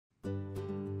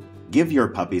Give your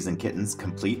puppies and kittens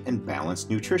complete and balanced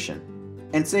nutrition,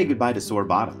 and say goodbye to sore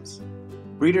bottoms.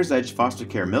 Breeder's Edge Foster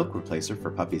Care Milk Replacer for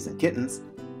puppies and kittens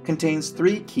contains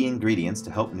 3 key ingredients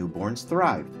to help newborns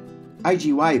thrive.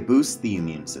 IGY boosts the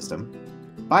immune system,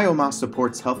 Biomoss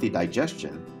supports healthy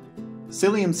digestion,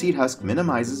 Psyllium seed husk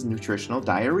minimizes nutritional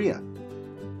diarrhea.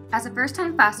 As a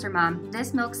first-time foster mom,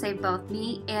 this milk saved both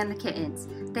me and the kittens.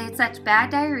 They had such bad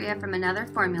diarrhea from another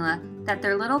formula that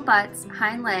their little butts,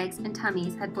 hind legs, and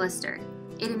tummies had blistered.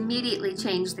 It immediately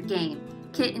changed the game.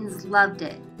 Kittens loved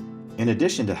it. In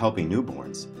addition to helping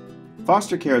newborns,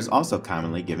 foster care is also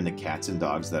commonly given to cats and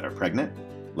dogs that are pregnant,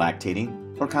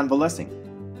 lactating, or convalescing.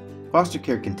 Foster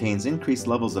care contains increased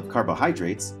levels of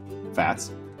carbohydrates,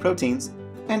 fats, proteins,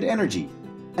 and energy,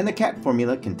 and the cat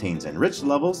formula contains enriched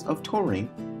levels of taurine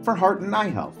for heart and eye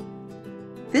health.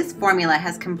 This formula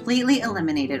has completely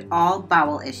eliminated all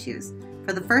bowel issues.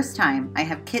 For the first time, I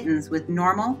have kittens with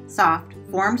normal, soft,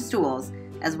 formed stools,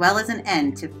 as well as an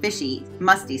end to fishy,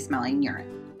 musty-smelling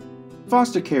urine.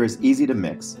 Foster care is easy to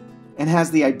mix and has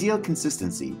the ideal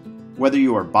consistency, whether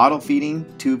you are bottle feeding,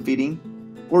 tube feeding,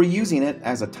 or using it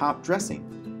as a top dressing.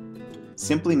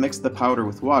 Simply mix the powder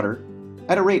with water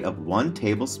at a rate of 1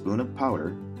 tablespoon of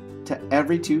powder to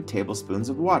every 2 tablespoons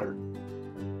of water.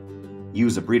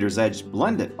 Use a Breeder's Edge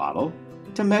blended bottle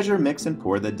to measure, mix, and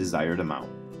pour the desired amount.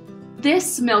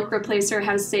 This milk replacer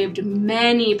has saved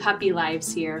many puppy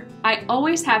lives here. I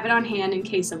always have it on hand in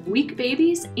case of weak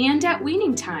babies and at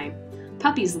weaning time.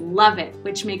 Puppies love it,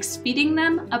 which makes feeding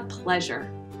them a pleasure.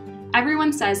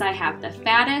 Everyone says I have the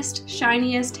fattest,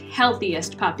 shiniest,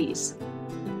 healthiest puppies.